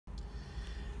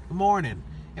Good morning,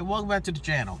 and welcome back to the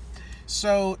channel.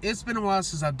 So, it's been a while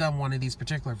since I've done one of these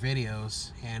particular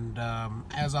videos, and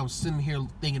as I was sitting here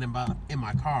thinking about in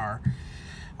my car,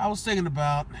 I was thinking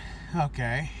about,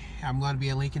 okay, I'm going to be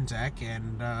a Lincoln Tech,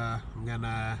 and I'm going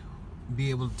to be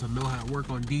able to know how to work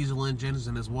on diesel engines,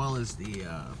 and as well as the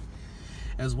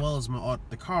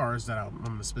cars that I'm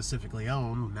gonna specifically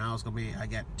own. Now it's gonna be, I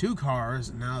got two cars,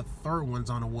 and now the third one's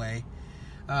on the way.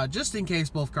 Just in case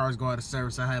both cars go out of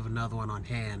service, I have another one on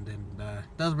hand, and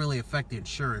doesn't really affect the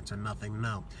insurance or nothing,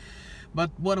 no.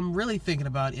 But what I'm really thinking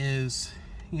about is,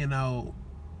 you know,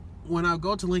 when I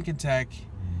go to Lincoln Tech,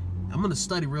 I'm gonna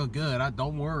study real good.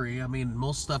 Don't worry. I mean,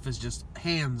 most stuff is just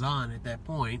hands-on at that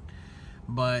point.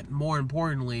 But more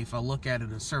importantly, if I look at it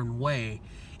in a certain way,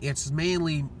 it's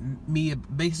mainly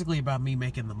basically about me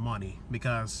making the money,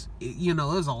 because you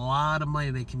know, there's a lot of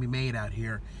money that can be made out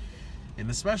here, and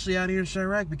especially out here in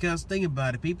Chirac. Because think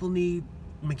about it, people need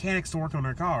mechanics to work on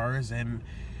their cars, and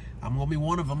I'm gonna be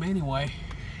one of them anyway.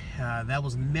 That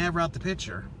was never out the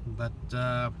picture, but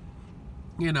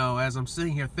you know, as I'm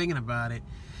sitting here thinking about it,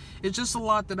 it's just a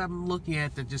lot that I'm looking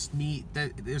at that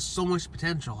there's so much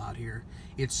potential out here.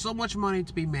 It's so much money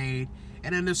to be made,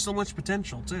 and then there's so much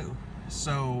potential too.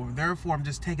 So therefore, I'm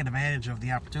just taking advantage of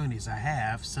the opportunities I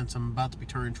have, since I'm about to be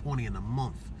turning 20 in a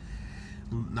month.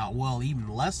 Not, well, even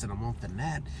less than a month than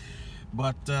that.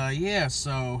 But yeah,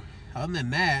 so other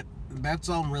than that, that's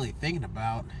all I'm really thinking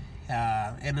about.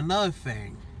 And another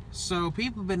thing, so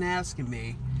people have been asking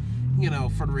me, you know,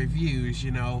 for the reviews,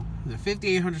 you know, the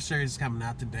 5800 series is coming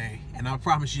out today, and I'll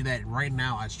promise you that right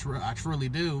now, I truly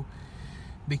do,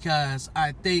 because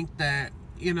I think that,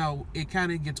 you know, it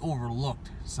kind of gets overlooked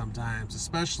sometimes,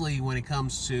 especially when it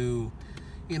comes to,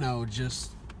 you know,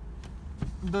 just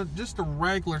the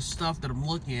regular stuff that I'm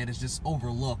looking at is just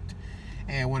overlooked.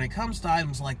 And when it comes to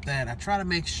items like that, I try to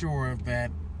make sure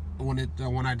that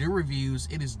when I do reviews,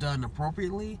 it is done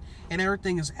appropriately and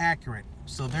everything is accurate.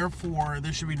 So therefore,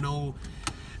 there should be no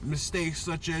mistakes,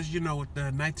 such as, you know, with the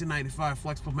 1995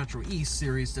 Flexible Metro East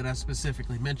series that I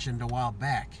specifically mentioned a while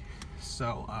back.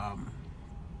 So,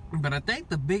 but I think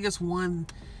the biggest one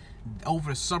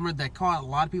over the summer that caught a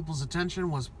lot of people's attention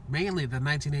was mainly the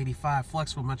 1985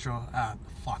 Flexible Metro, not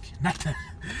the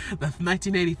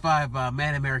 1985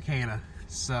 Mad Americana.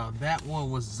 So that one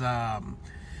was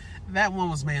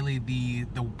mainly the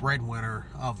breadwinner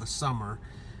of the summer.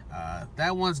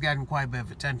 That one's gotten quite a bit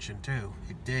of attention too.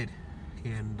 It did.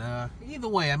 And either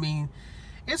way, I mean,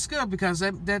 it's good, because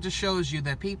that just shows you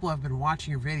that people have been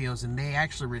watching your videos and they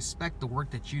actually respect the work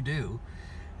that you do.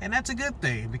 And that's a good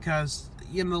thing, because,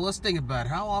 you know, let's think about it.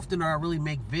 How often do I really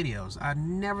make videos? I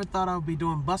never thought I would be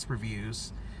doing bus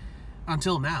reviews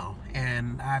until now.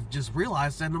 And I've just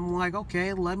realized that, and I'm like,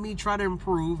 okay, let me try to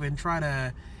improve and try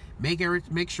to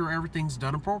make sure everything's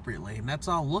done appropriately. And that's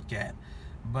all I'll look at.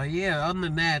 But yeah, other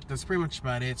than that, that's pretty much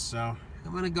about it. So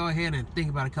I'm gonna go ahead and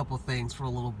think about a couple of things for a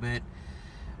little bit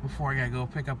before I gotta go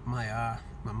pick up my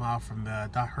my mom from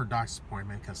her doctor's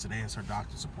appointment, because today is her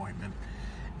doctor's appointment,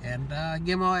 and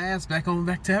get my ass back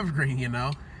to Evergreen, you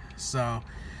know. So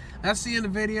that's the end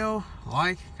of the video.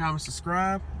 Like, comment,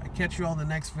 subscribe. I catch you all in the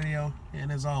next video,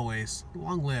 and as always,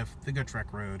 long live the Good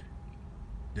Trek Road.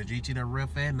 The GT Real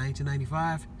Fan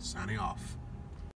 1995 signing off.